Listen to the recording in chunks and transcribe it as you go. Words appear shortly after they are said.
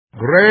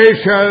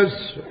Gracious,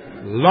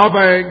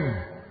 loving,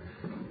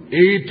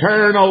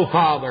 eternal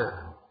Father,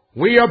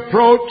 we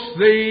approach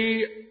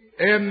Thee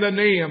in the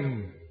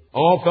name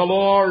of the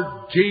Lord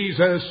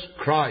Jesus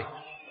Christ.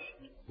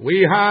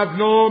 We have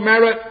no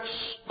merits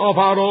of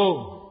our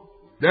own.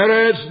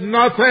 There is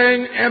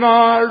nothing in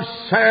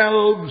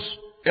ourselves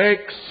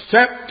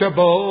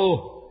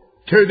acceptable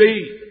to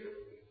Thee.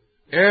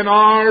 In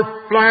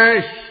our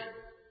flesh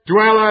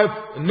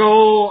dwelleth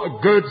no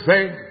good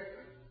thing,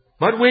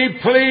 but we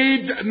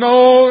plead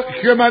no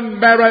human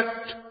merit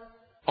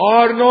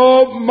or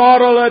no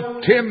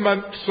moral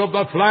attainments of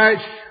the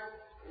flesh,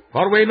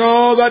 for we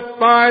know that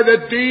by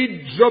the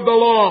deeds of the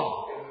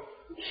law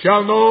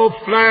shall no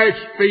flesh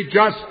be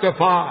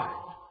justified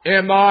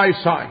in Thy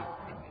sight.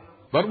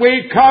 But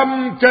we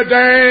come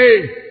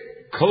today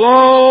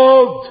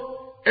clothed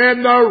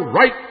in the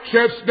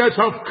righteousness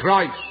of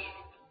Christ,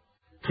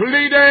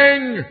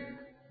 pleading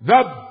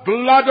the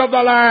blood of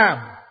the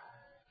Lamb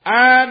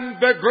and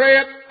the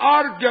great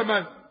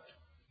argument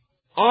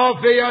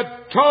of the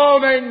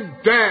atoning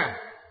death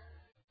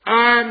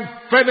and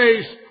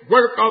finished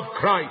work of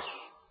Christ.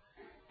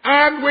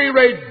 And we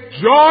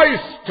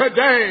rejoice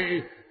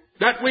today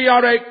that we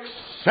are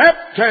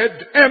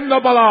accepted in the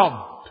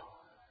Beloved,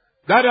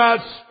 that as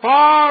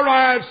far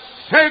as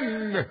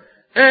sin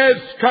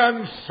is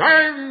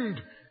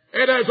concerned,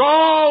 it has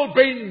all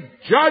been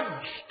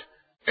judged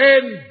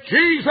in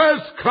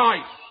Jesus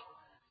Christ,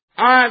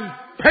 and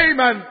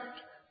payment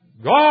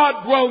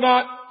God will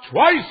not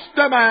twice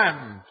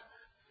demand,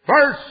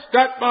 first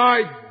at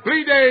my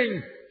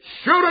bleeding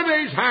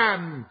surety's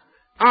hand,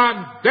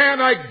 and then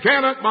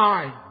again at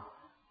mine.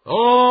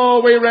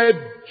 Oh, we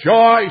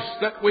rejoice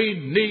that we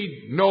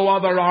need no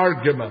other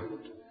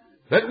argument,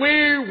 that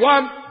we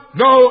want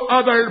no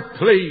other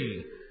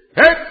plea.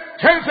 It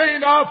is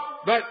enough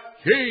that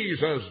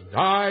Jesus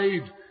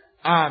died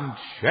and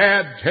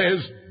shed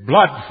His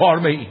blood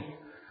for me.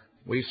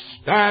 We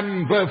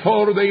stand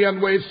before Thee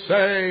and we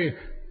say,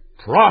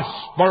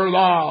 prosper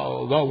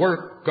Thou the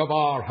work of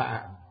our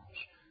hands.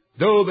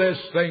 Do this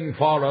thing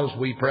for us,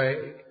 we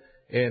pray,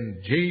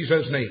 in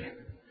Jesus' name.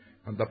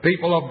 And the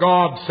people of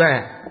God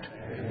said,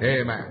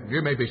 Amen.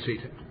 You may be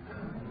seated.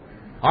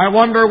 I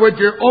wonder, would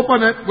you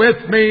open it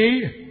with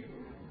me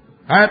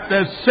at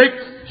the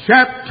 6th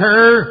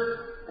chapter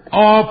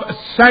of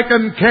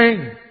 2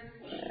 Kings.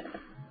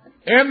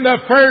 In the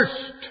first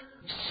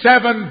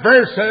 7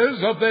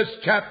 verses of this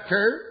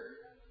chapter,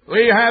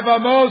 we have a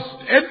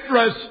most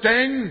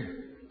interesting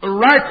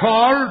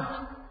record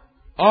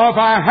of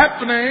a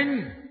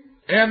happening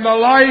in the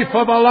life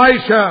of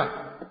Elisha,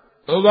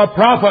 the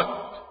prophet.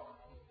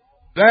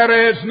 There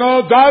is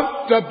no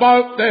doubt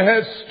about the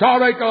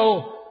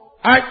historical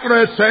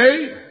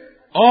accuracy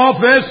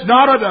of this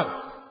narrative.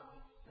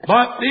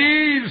 But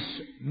these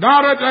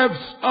narratives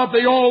of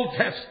the Old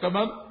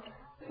Testament,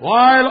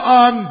 while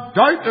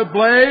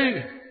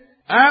undoubtedly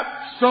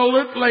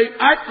absolutely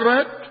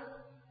accurate,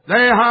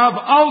 they have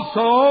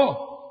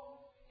also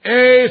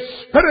a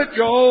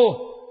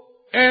spiritual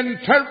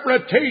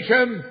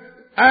interpretation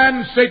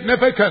and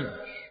significance.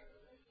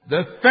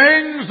 The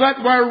things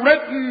that were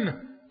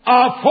written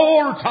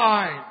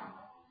aforetime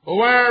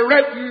were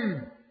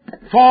written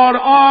for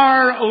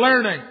our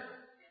learning.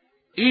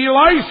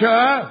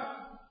 Elisha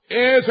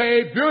is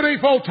a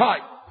beautiful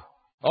type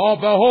of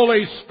the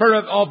Holy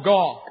Spirit of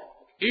God.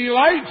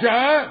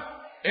 Elijah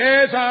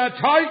is a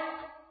type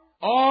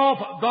of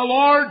the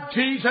Lord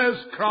Jesus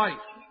Christ.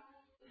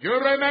 You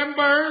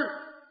remember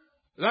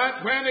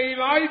that when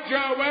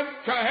Elijah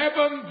went to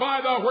heaven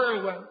by the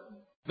whirlwind,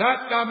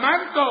 that the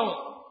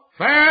mantle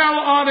fell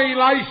on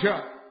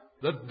Elisha,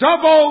 the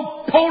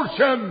double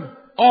portion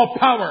of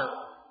power,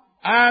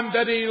 and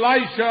that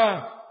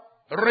Elisha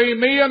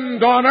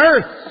remained on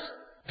earth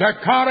to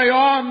carry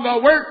on the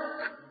work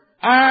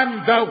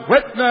and the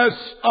witness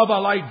of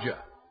Elijah.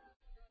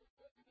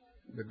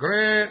 The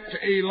great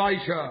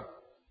Elisha,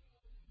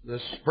 the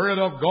Spirit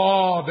of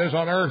God is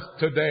on earth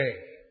today,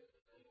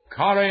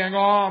 carrying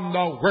on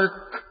the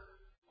work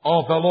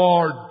of the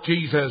Lord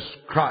Jesus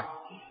Christ.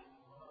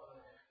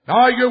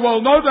 Now you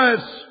will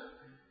notice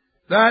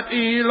that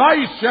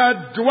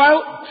Elisha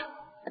dwelt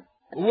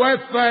with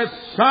the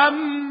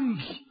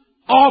sons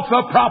of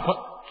the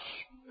prophets.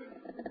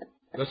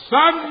 The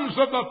sons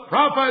of the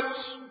prophets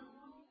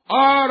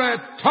are a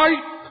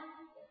type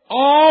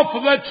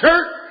of the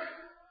church,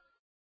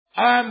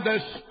 and the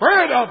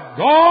Spirit of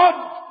God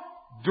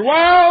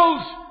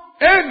dwells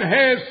in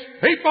His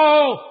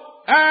people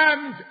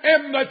and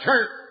in the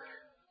church.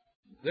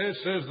 This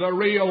is the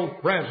real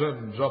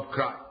presence of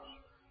Christ.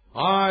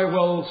 I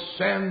will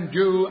send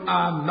you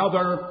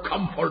another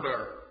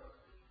Comforter.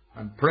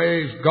 And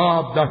praise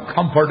God, the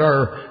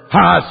Comforter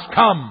has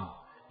come.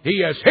 He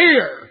is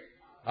here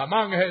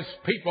among His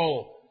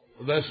people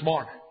this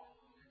morning.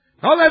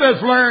 Now let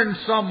us learn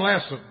some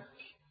lessons.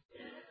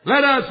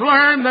 Let us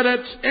learn that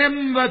it's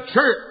in the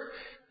church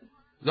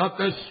that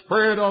the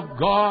Spirit of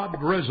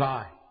God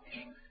resides.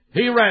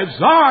 He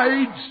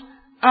resides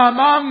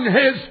among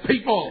His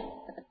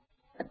people.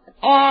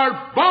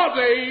 Our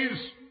bodies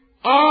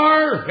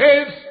are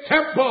His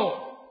temple.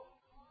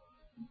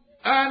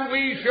 And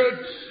we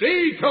should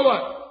see to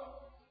it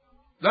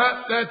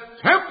that the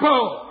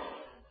temple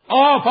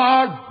of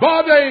our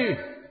body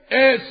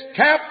is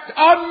kept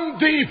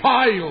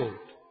undefiled,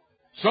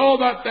 so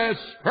that the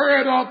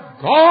Spirit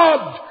of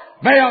God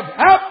may have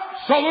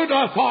absolute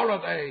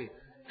authority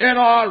in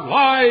our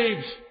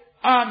lives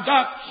and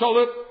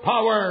absolute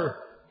power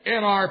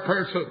in our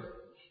persons.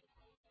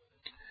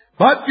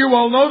 But you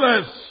will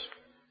notice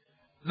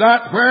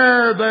that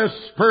where the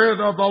Spirit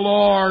of the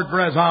Lord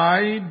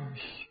resides,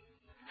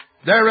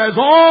 there is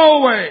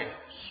always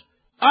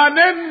an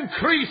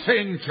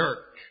increasing church.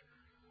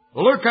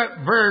 Look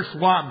at verse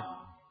 1.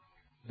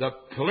 The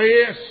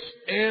place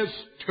is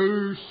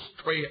too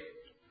strait.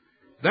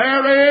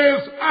 There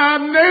is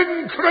an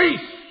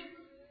increase.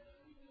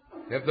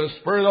 If the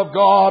Spirit of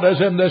God is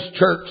in this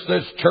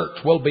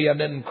church will be an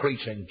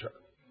increasing church.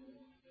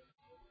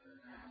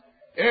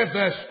 If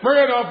the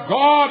Spirit of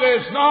God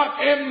is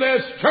not in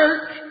this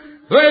church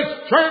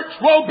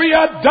will be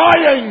a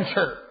dying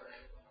church.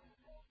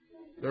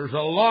 There's a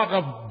lot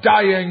of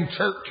dying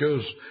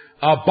churches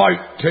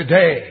about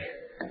today.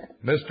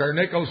 Mr.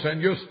 Nicholson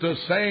used to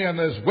say in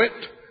his wit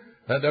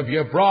that if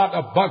you brought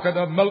a bucket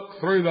of milk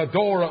through the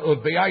door, it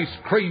would be ice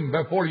cream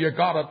before you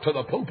got it to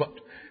the pulpit.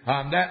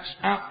 And that's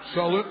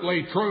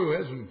absolutely true,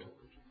 isn't it?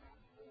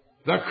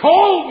 The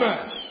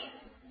coldness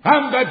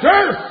and the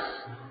dearth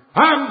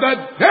and the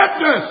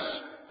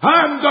deadness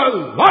and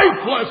the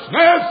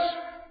lifelessness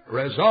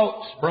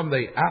results from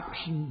the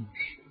absence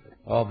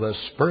of the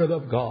Spirit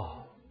of God.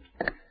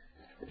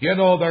 You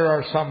know, there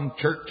are some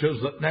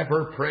churches that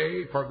never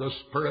pray for the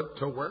Spirit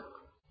to work.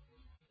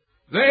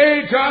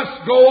 They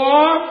just go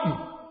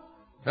on,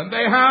 and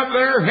they have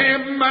their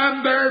hymn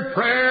and their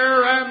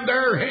prayer and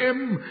their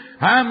hymn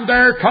and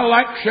their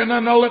collection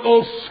and a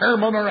little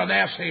sermon or an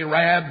essay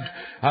read,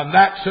 and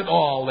that's it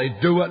all. They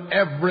do it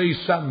every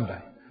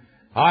Sunday.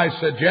 I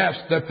suggest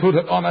they put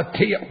it on a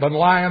tape and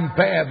lie in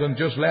bed and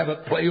just let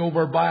it play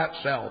over by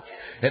itself.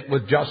 It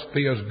would just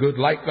be as good,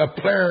 like the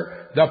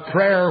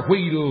prayer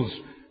wheels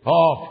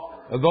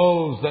of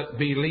those that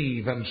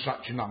believe in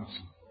such nonsense.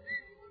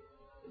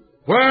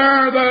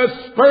 Where the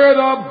Spirit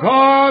of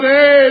God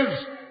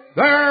is,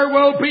 there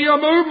will be a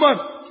movement.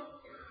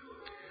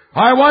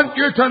 I want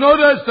you to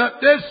notice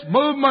that this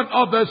movement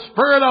of the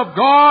Spirit of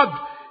God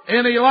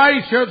in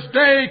Elisha's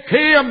day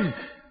came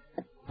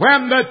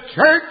when the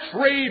church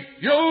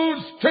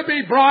refused to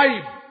be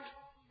bribed.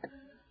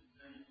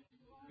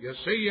 You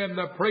see, in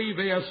the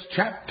previous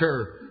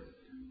chapter,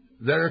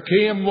 there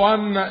came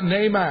one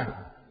Naaman,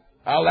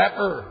 a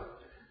leper,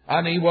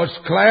 and he was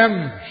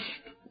cleansed.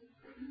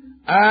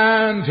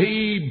 And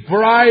he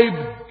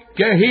bribed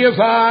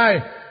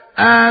Gehazi,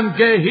 and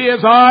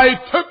Gehazi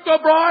took the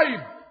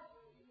bribe.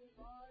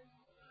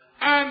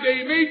 And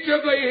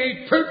immediately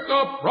he took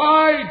the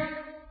bribe,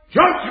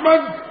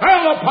 judgment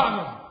fell upon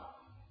him.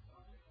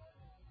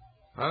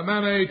 How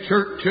many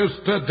churches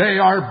today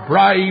are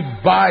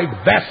bribed by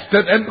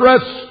vested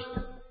interests?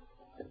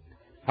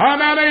 How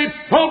many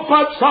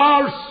pulpits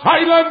are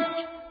silent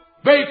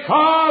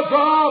because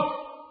of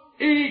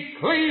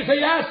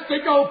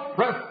ecclesiastical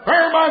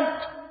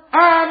preferment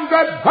and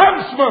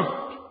advancement?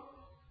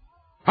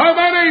 How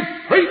many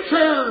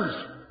preachers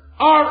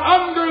are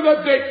under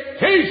the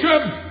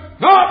dictation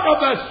not of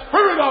the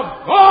Spirit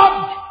of God,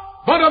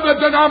 but of the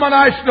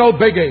denominational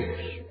biggies?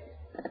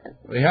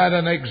 We had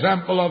an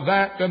example of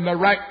that in the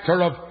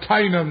rector of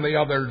Tyneham the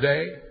other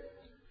day.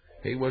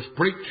 He was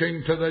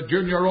preaching to the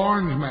Junior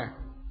Orangemen,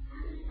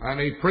 and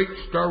he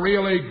preached a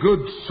really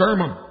good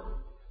sermon.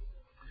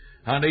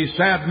 And he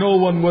said no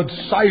one would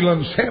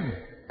silence him.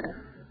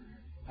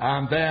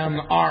 And then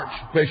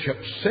Archbishop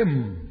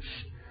Sims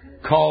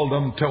called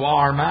him to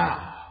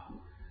Armagh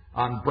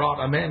and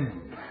brought him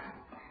in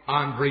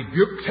and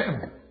rebuked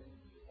him.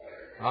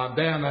 And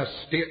then a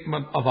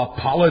statement of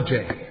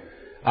apology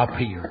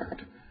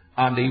appeared.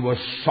 And he was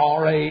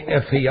sorry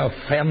if he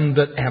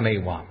offended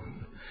anyone.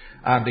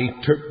 And he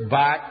took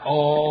back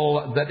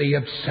all that he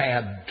had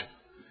said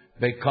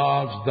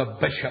because the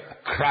bishop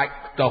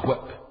cracked the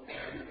whip.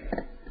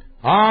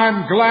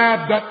 I'm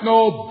glad that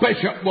no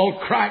bishop will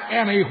crack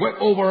any whip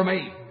over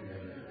me.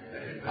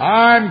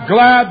 I'm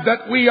glad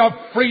that we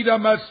have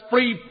freedom as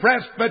free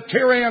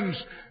Presbyterians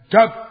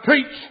to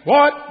preach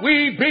what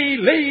we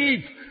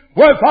believe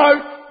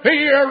without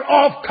fear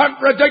of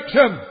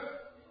contradiction.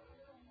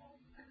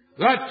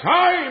 The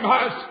time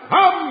has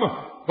come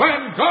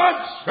when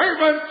God's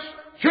servants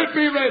should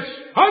be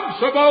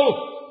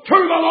responsible to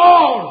the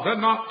Lord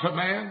and not to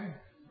man.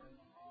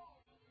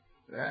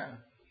 Yeah.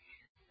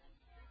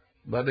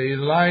 But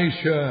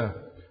Elisha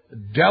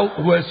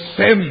dealt with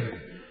sin.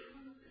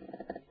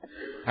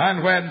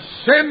 And when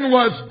sin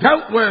was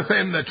dealt with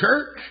in the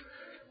church,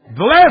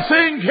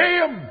 blessing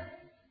came.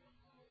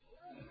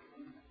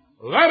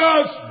 Let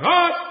us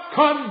not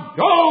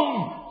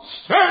condone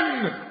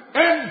sin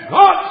in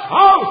God's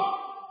house.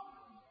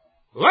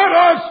 Let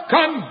us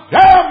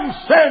condemn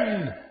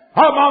sin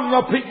among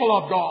the people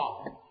of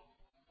God.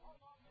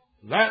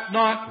 Let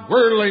not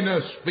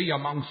worldliness be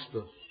amongst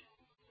us.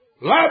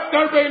 Let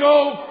there be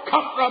no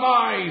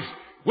compromise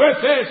with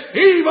this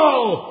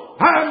evil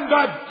and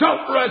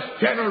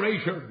adulterous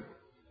generation.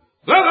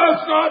 Let us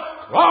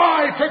not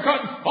try to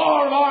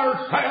conform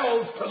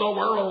ourselves to the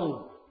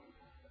world.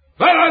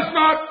 Let us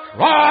not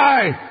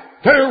try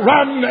to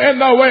run in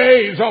the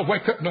ways of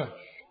wickedness.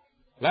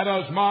 Let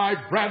us, my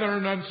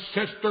brethren and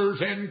sisters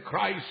in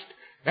Christ,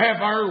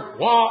 ever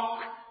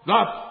walk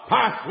the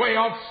pathway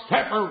of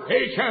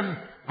separation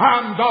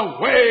and the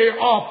way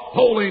of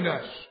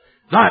holiness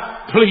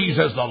that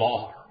pleases the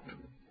Lord.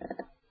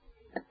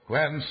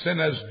 When sin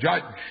is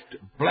judged,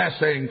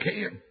 blessing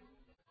came.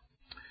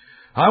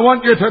 I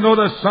want you to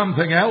notice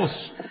something else,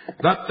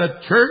 that the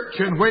church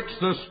in which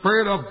the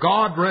Spirit of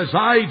God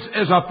resides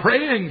is a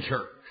praying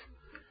church.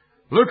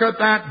 Look at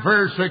that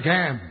verse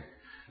again.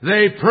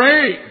 They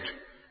prayed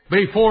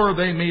before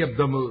they made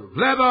the move.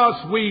 Let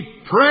us, we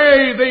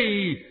pray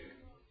thee,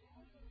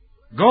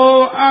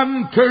 go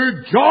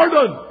unto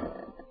Jordan.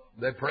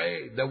 They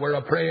prayed. They were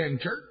a praying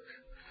church.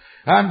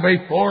 And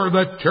before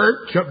the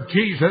church of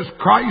Jesus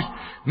Christ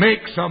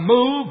makes a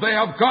move, they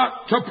have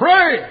got to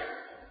pray.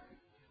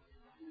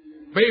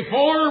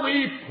 Before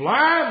we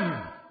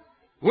plan,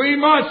 we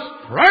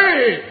must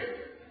pray.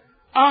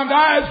 And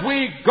as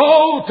we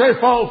go to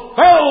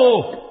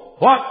fulfill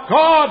what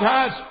God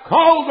has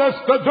called us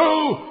to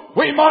do,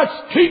 we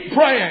must keep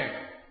praying.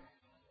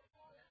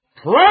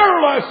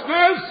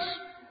 Prayerlessness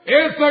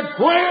is the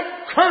great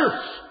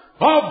curse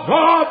of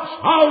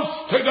God's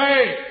house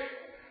today.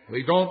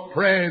 We don't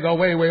pray the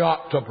way we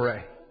ought to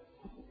pray.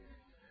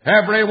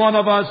 Every one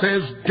of us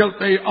is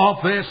guilty of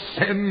this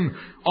sin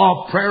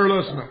of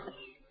prayerlessness.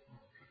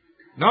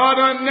 Not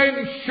an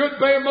inch should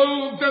be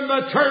moved in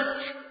the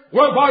church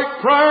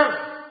without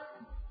prayer.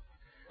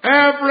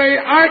 Every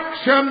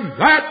action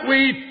that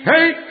we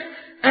take,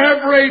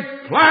 every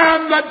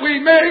plan that we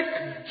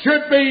make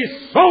should be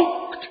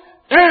soaked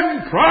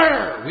in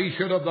prayer. We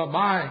should have the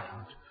mind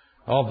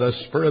of the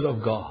Spirit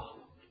of God.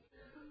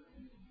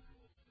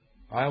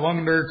 I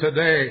wonder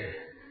today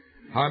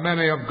how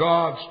many of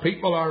God's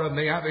people are in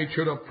the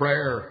attitude of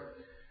prayer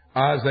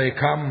as they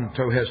come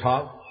to His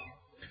house.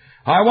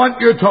 I want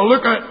you to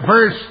look at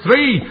verse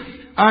 3,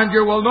 and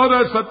you will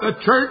notice that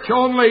the church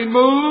only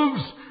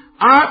moves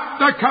at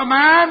the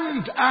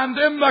command and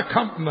in the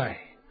company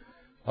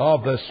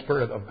of the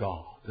Spirit of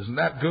God. Isn't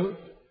that good?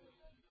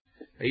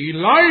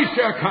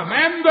 Elisha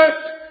commanded,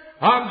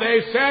 and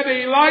they said,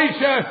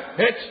 Elisha,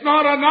 it's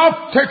not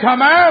enough to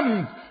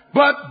command,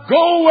 but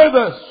go with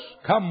us.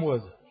 Come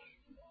with us.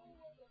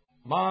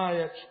 My,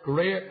 it's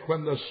great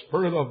when the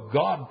Spirit of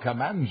God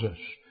commands us,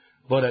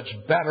 but it's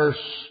better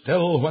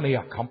still when He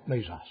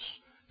accompanies us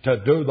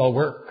to do the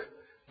work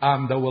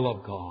and the will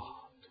of God.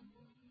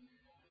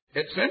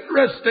 It's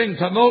interesting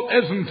to note,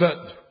 isn't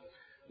it,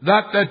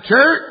 that the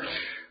church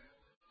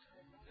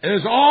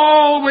is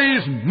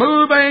always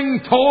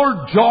moving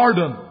toward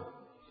Jordan.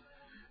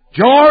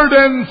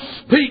 Jordan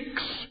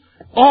speaks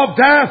of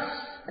death,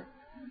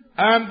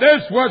 and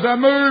this was a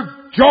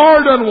move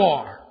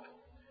Jordanward.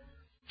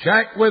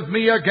 Check with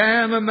me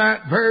again in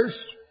that verse.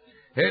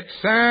 It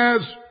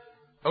says,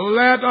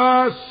 let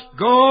us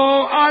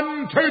go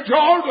unto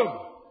Jordan.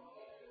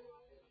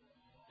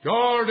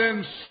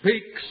 Jordan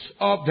speaks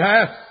of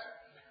death.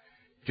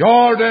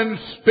 Jordan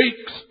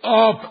speaks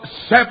of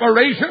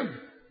separation.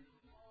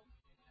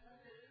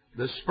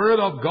 The Spirit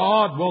of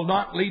God will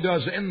not lead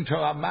us into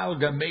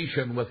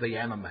amalgamation with the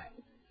enemy.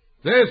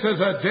 This is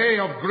a day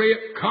of great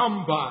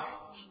combines,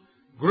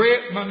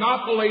 great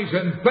monopolies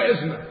in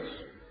business.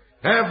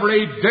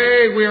 Every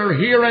day we are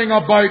hearing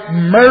about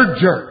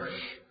mergers,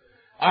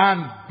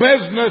 and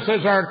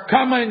businesses are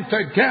coming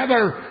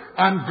together,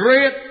 and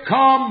great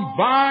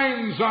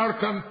combines are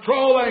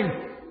controlling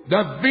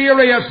the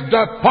various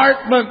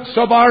departments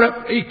of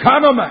our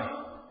economy.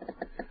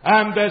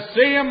 And the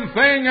same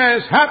thing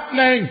is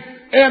happening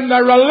in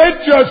the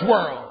religious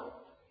world.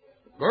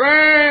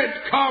 Great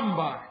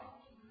combine.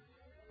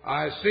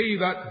 I see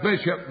that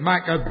Bishop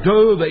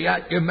McAdoo, the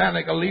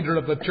ecumenical leader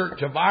of the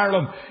Church of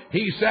Ireland,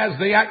 he says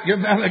the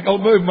ecumenical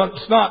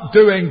movement's not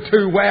doing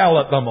too well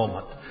at the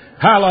moment.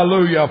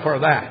 Hallelujah for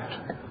that.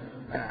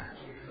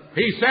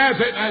 He says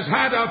it has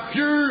had a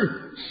few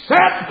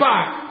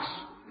setbacks.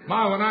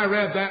 My, when I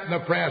read that in the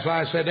press,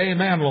 I said,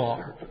 Amen,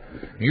 Lord.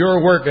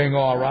 You're working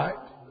all right.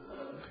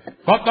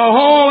 But the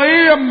whole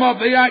aim of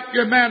the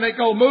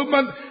ecumenical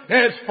movement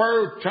is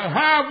to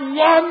have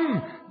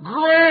one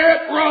great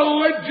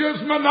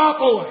religious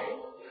monopoly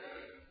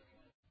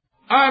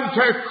and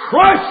to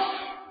crush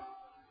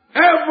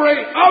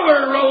every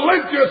other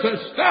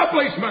religious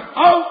establishment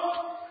out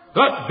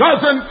that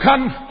doesn't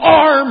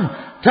conform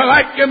to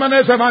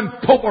ecumenism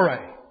and popery.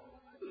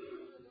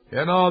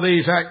 You know,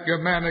 these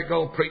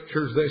ecumenical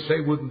preachers, they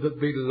say, wouldn't it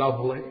be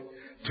lovely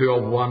to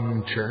have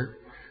one church?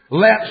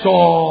 Let's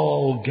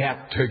all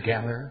get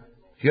together.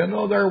 You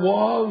know, there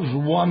was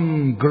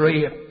one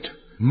great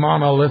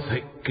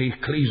monolithic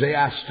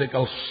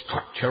ecclesiastical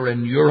structure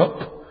in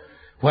Europe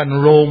when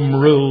Rome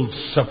ruled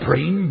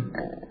supreme.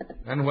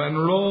 And when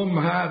Rome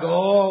had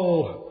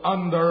all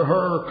under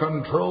her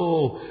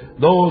control,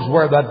 those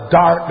were the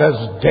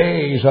darkest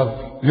days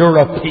of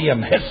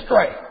European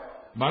history.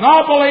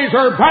 Monopolies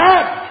are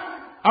bad,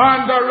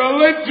 and the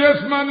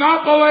religious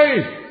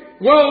monopoly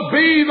will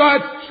be the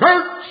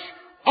church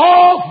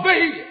of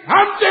the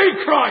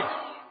Antichrist.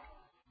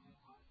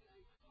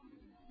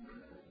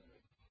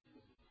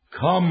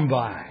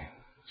 Combines.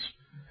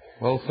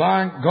 Well,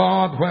 thank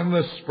God when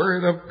the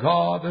Spirit of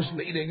God is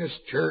leading His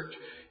church,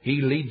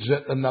 He leads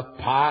it in the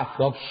path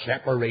of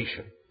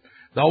separation.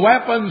 The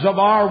weapons of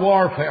our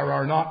warfare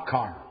are not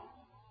carnal.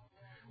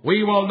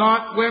 We will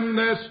not win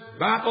this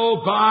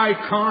battle by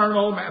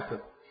carnal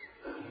methods.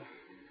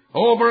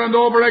 Over and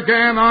over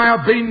again I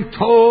have been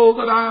told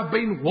that I have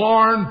been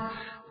warned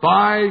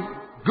by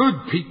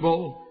good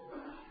people,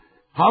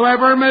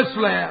 however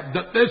misled,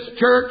 that this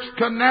church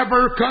can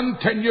never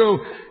continue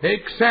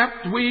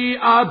except we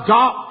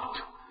adopt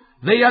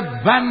the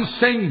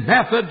advancing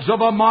methods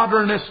of a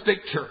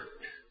modernistic church.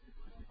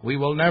 We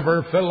will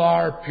never fill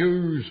our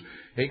pews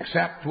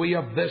except we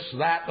have this,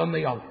 that, and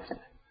the other.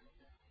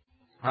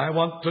 I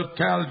want to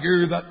tell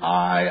you that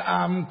I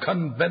am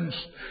convinced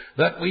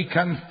that we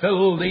can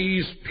fill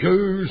these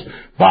pews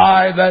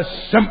by the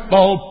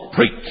simple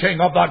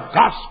preaching of the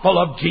gospel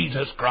of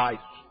Jesus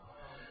Christ.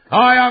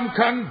 I am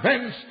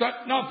convinced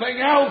that nothing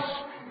else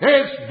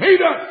is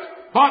needed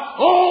but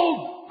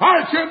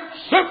old-fashioned,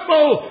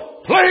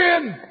 simple,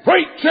 plain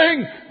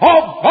preaching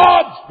of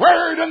God's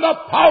Word in the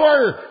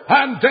power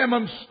and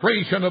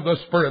demonstration of the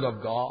Spirit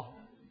of God.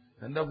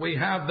 And if we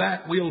have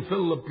that, we'll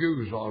fill the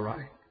pews all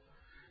right.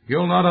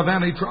 You'll not have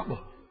any trouble.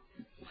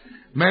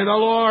 May the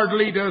Lord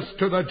lead us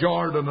to the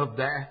Jordan of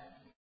death.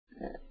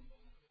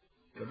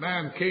 The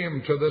man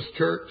came to this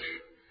church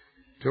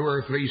 2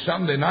 or 3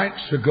 Sunday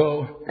nights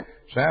ago.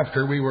 It's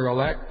after we were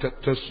elected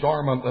to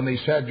Stormont, and he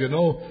said, you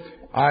know,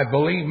 I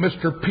believe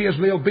Mr.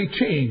 Paisley will be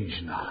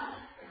changed now.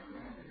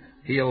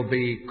 He'll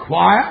be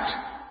quiet.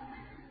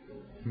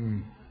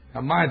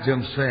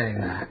 Imagine saying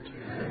that.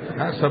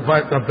 That's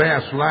about the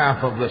best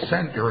laugh of the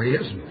century,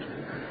 isn't it?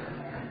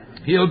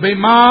 He'll be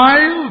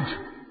mild.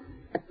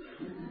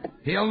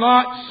 He'll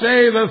not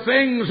say the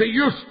things he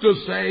used to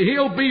say.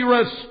 He'll be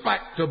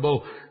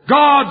respectable.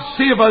 God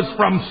save us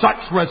from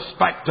such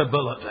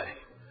respectability.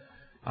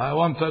 I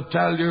want to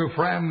tell you,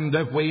 friend,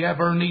 if we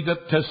ever needed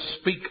to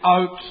speak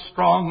out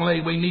strongly,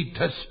 we need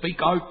to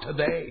speak out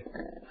today.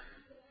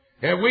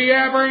 If we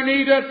ever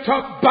needed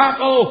to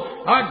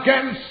battle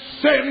against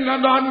sin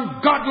and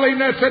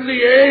ungodliness in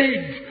the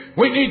age,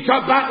 we need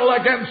to battle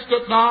against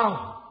it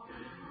now.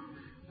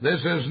 This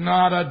is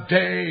not a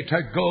day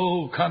to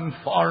go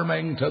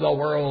conforming to the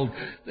world.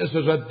 This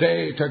is a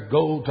day to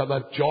go to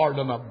the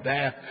Jordan of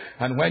death.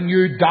 And when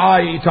you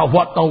die to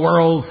what the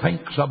world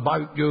thinks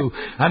about you,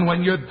 and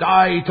when you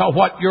die to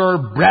what your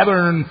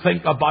brethren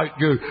think about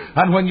you,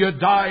 and when you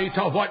die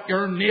to what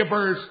your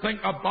neighbors think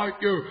about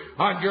you,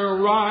 and you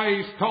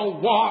rise to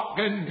walk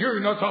in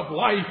newness of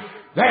life,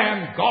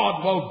 then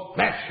God will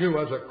bless you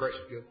as a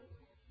Christian.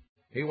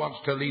 He wants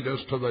to lead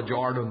us to the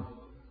Jordan.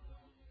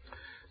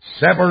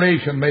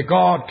 Separation. May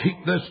God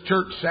keep this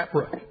church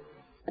separate.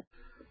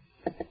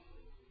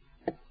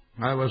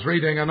 I was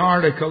reading an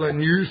article in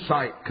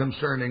Newsight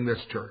concerning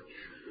this church.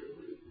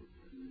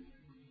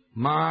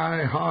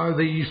 My, how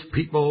these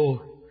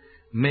people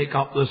make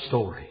up the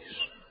stories.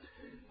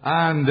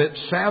 And it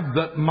said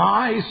that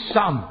my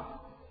son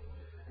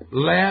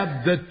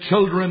led the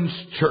children's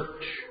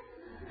church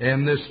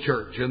in this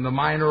church, in the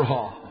minor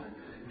hall.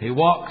 He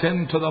walked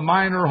into the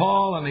minor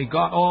hall and he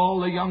got all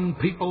the young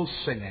people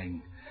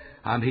singing.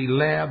 And he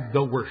led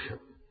the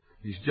worship.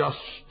 He's just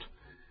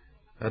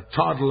a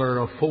toddler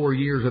of 4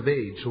 years of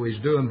age, so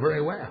he's doing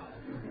very well.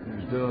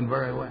 He's doing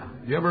very well.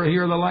 You ever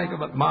hear the like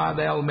of it? My,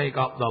 they'll make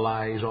up the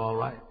lies, all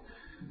right.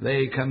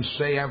 They can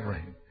say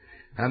everything.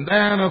 And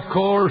then, of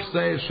course,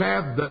 they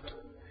said that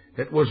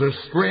it was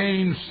a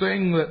strange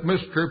thing that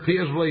Mr.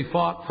 Paisley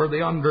fought for the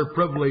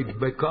underprivileged,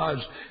 because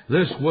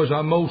this was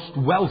a most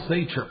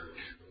wealthy church.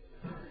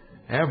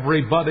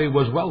 Everybody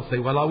was wealthy.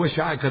 Well, I wish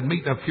I could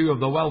meet a few of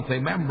the wealthy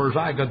members.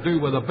 I could do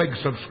with a big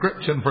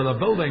subscription for the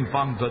building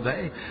fund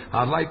today.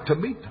 I'd like to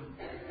meet them.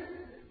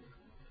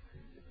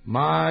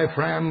 My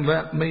friend,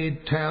 let me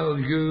tell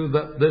you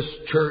that this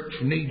church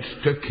needs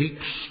to keep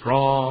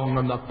strong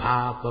on the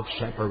path of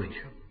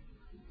separation.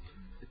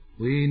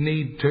 We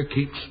need to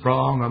keep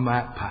strong on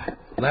that path.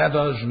 Let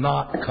us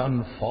not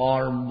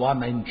conform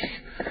 1 inch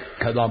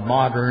to the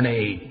modern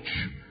age,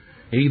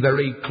 either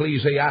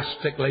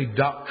ecclesiastically,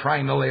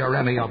 doctrinally, or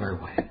any other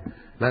way.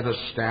 Let us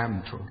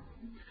stand true.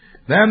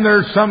 Then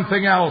there's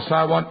something else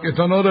I want you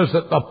to notice,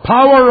 that the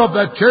power of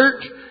the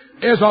church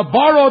is a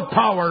borrowed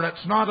power.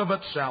 It's not of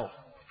itself.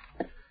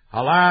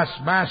 Alas,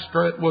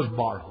 Master, it was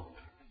borrowed.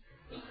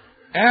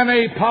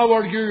 Any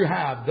power you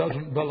have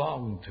doesn't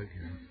belong to you.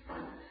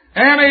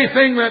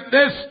 Anything that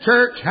this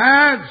church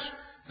has,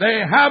 they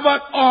have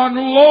it on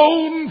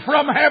loan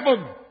from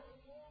heaven.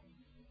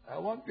 I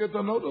want you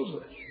to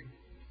notice this.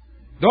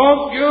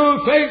 Don't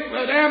you think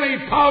that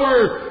any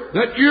power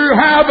that you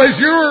have is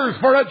yours,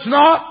 for it's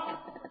not.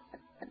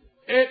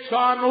 It's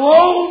on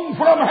loan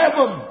from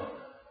heaven.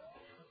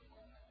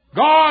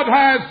 God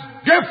has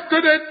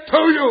gifted it to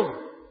you.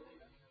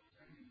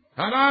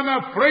 And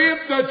I'm afraid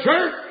the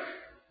church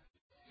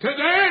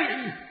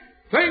today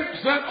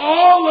thinks that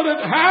all that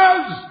it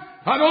has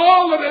and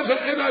all that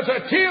it has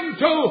attained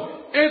to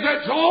is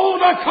its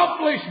own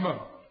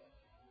accomplishment.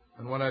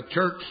 And when a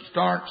church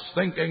starts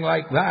thinking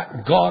like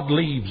that, God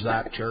leaves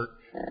that church.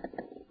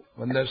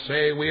 When they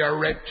say we are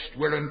rich,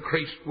 we're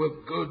increased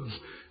with goods,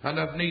 and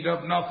have need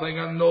of nothing,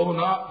 and know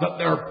not that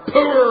they're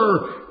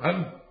poor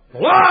and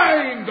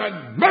blind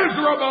and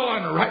miserable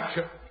and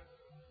wretched.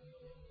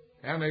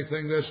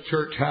 Anything this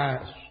church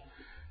has,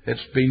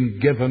 it's been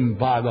given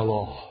by the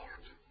Lord.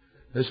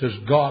 This is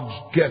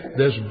God's gift.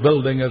 This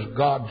building is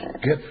God's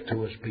gift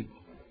to His people.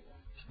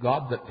 It's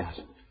God that does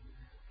it.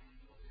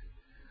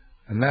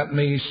 And let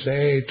me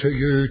say to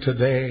you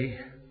today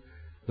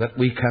that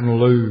we can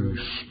lose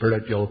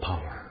spiritual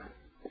power.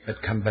 It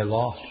can be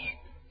lost.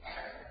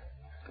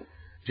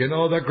 Do you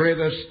know the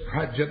greatest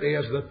tragedy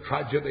is the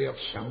tragedy of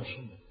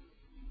Samson,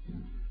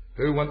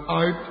 who went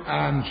out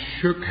and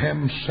shook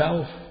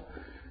himself,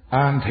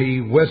 and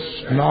he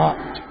wist not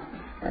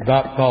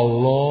that the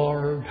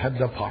Lord had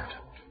departed.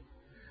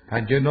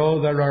 And you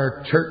know there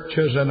are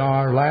churches in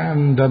our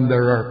land, and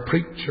there are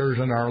preachers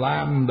in our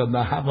land, and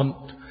they haven't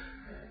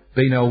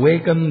been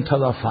awakened to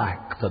the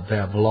fact that they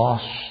have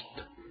lost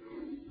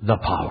the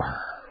power.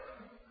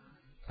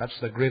 That's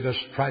the greatest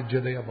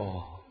tragedy of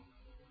all.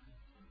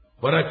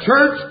 But a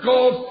church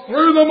goes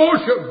through the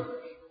motions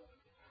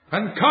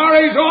and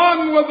carries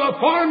on with the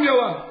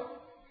formula,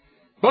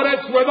 but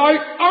it's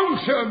without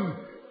unction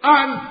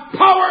and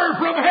power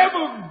from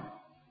heaven.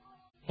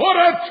 What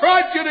a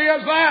tragedy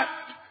is that!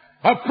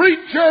 A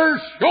preacher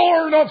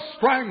shorn of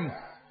strength,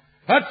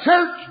 a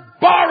church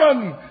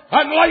barren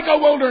and like a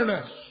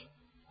wilderness,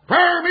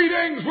 prayer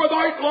meetings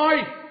without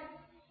life,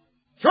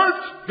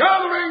 church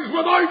gatherings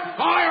without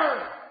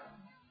fire.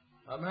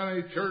 And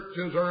many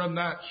churches are in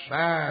that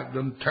sad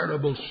and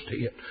terrible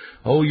state.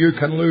 Oh, you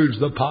can lose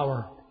the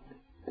power.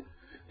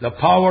 The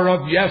power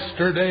of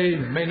yesterday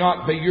may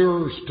not be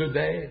yours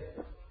today.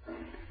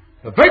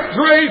 The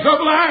victories of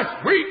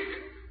last week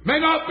may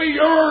not be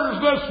yours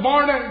this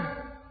morning.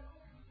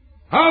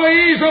 How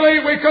easily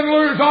we can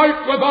lose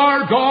out with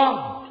our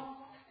God.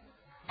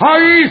 How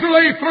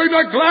easily through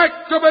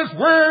neglect of His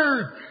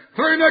Word,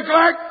 through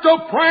neglect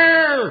of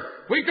prayer,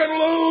 we can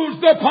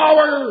lose the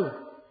power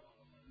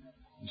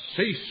and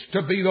cease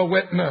to be the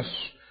witness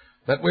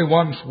that we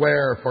once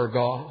were for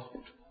God.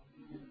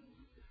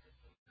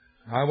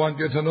 I want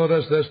you to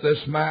notice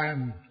this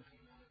man,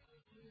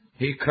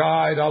 he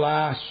cried,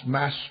 "Alas,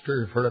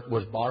 Master, for it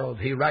was borrowed."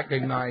 He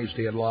recognized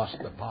he had lost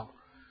the power.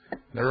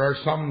 There are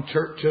some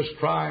churches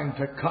trying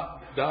to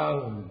cut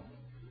down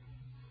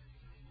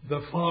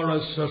the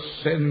forests of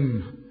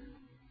sin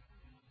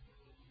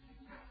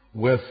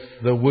with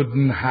the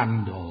wooden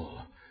handle,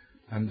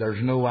 and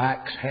there's no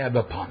axe head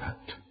upon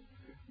it.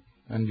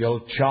 And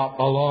you'll chop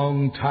a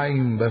long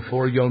time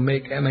before you'll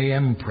make any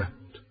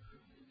imprint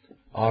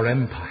or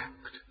impact.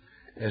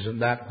 Isn't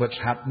that what's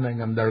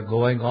happening? And they're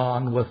going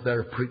on with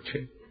their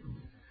preaching,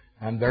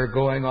 and they're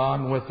going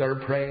on with their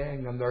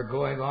praying, and they're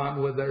going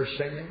on with their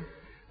singing,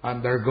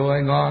 and they're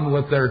going on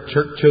with their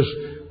churches,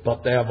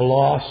 but they have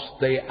lost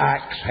the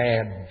axe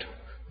head.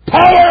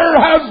 Power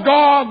has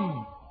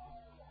gone.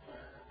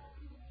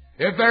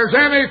 If there's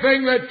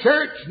anything the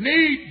church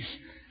needs,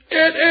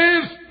 it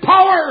is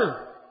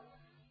power.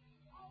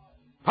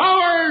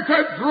 Power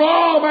to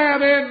draw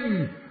men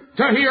in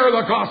to hear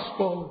the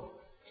gospel.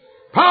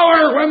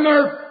 Power when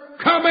they're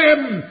come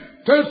in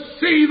to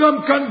see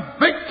them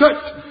convicted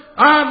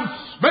and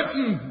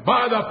smitten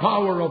by the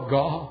power of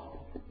God.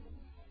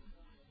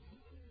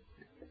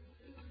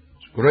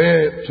 It's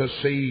great to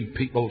see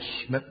people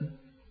smitten.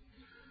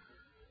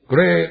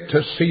 Great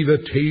to see the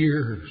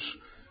tears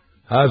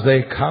as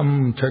they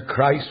come to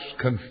Christ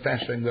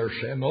confessing their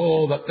sin.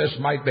 Oh, that this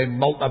might be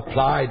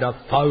multiplied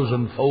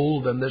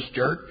 1,000-fold in this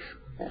church.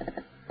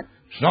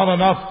 It's not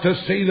enough to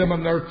see them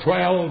in their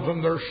 12s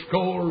and their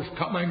scores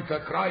coming to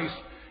Christ.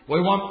 We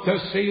want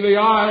to see the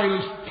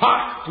aisles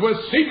packed with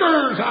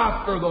seekers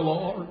after the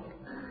Lord.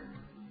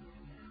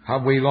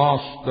 Have we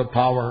lost the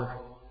power?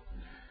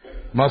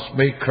 Must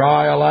we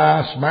cry,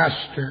 "Alas,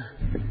 Master,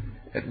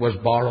 it was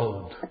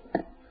borrowed"?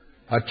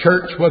 A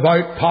church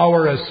without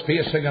power is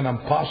facing an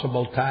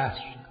impossible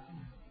task.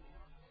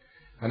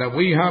 And if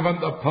we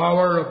haven't the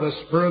power of the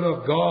Spirit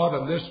of God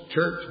in this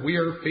church, we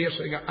are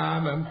facing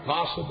an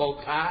impossible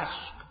task.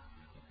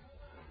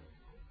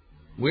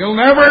 We'll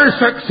never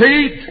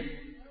succeed.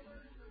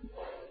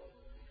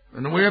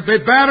 And we'd be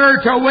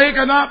better to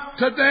waken up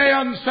today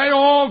and say,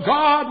 "Oh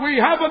God, we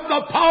haven't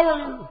the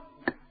power.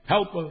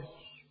 Help us.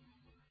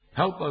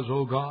 Help us,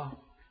 oh God."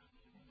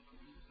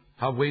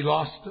 Have we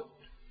lost it?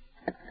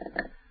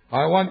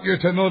 I want you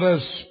to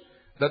notice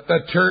that the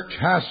church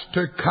has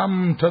to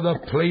come to the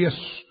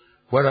place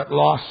where it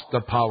lost the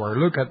power.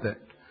 Look at it.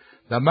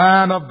 The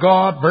man of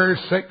God,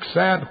 verse 6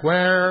 said,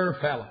 "Where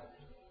fell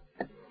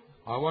it?"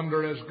 I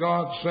wonder, is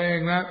God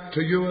saying that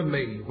to you and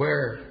me?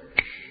 Where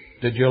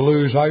did you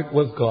lose out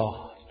with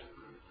God?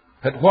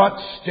 At what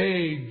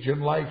stage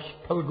in life's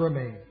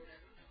pilgrimage?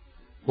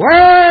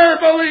 Where,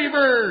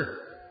 believer,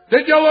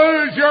 did you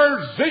lose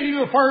your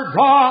zeal for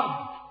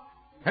God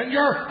and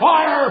your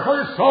fire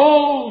for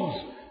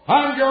souls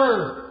and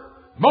your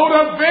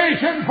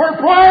motivation for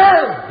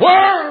prayer?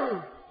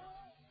 Where?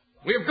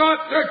 We've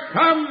got to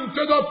come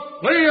to the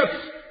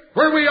place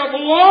where we have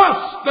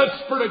lost the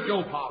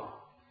spiritual power.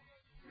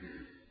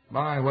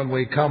 When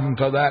we come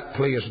to that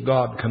place,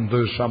 God can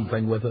do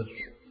something with us.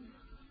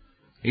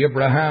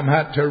 Abraham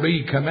had to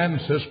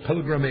recommence his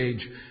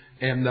pilgrimage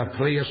in the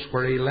place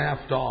where he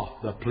left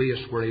off, the place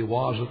where he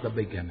was at the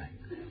beginning.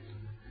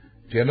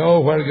 Do you know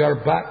where your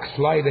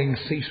backsliding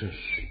ceases?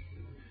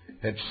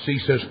 It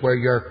ceases where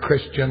your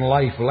Christian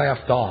life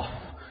left off,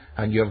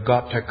 and you've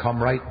got to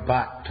come right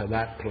back to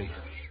that place.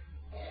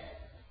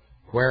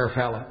 Where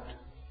fell it?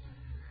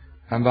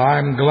 And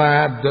I'm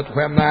glad that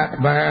when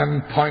that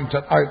man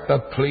pointed out the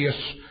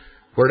place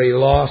where he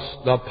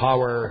lost the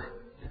power,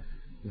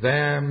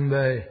 then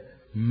the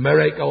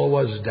miracle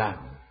was done.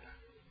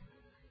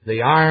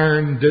 The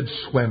iron did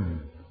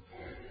swim,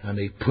 and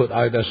he put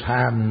out his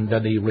hand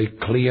and he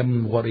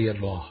reclaimed what he had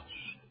lost.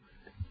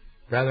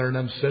 Brethren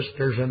and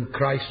sisters in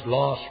Christ,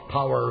 lost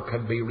power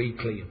can be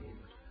reclaimed.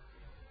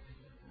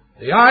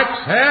 The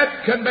axe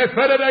head can be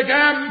fitted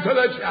again to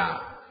the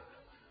shaft.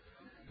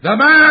 The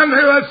man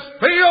who has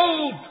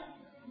failed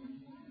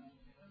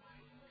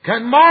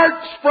can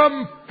march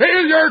from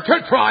failure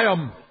to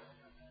triumph.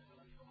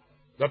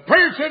 The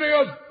person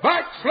who has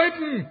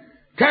backslidden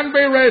can be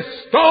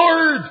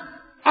restored,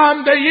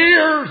 and the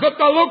years that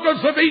the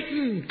locusts have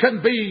eaten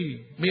can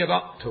be made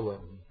up to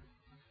him.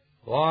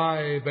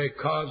 Why?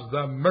 Because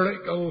the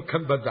miracle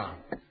can be done.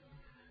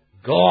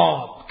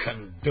 God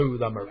can do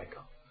the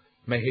miracle.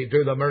 May He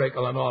do the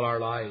miracle in all our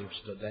lives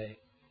today.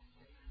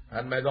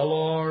 And may the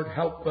Lord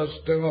help us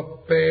to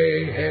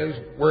obey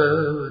His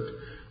word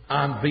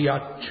and be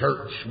a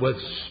church with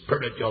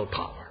spiritual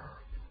power.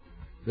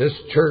 This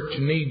church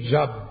needs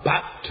a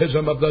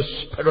baptism of the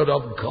Spirit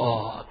of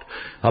God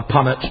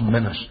upon its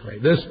ministry.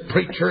 This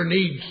preacher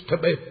needs to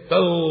be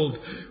filled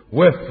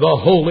with the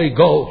Holy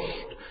Ghost.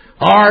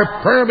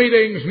 Our prayer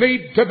meetings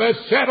need to be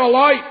set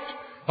alight.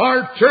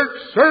 Our church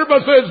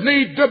services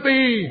need to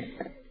be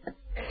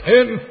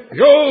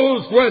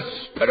infused with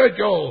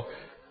spiritual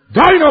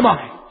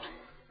dynamite.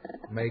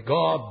 May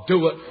God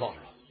do it for us.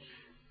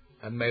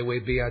 And may we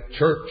be a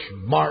church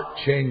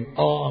marching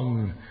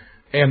on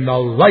in the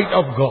light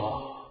of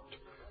God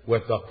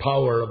with the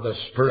power of the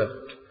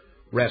Spirit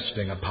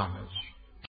resting upon us.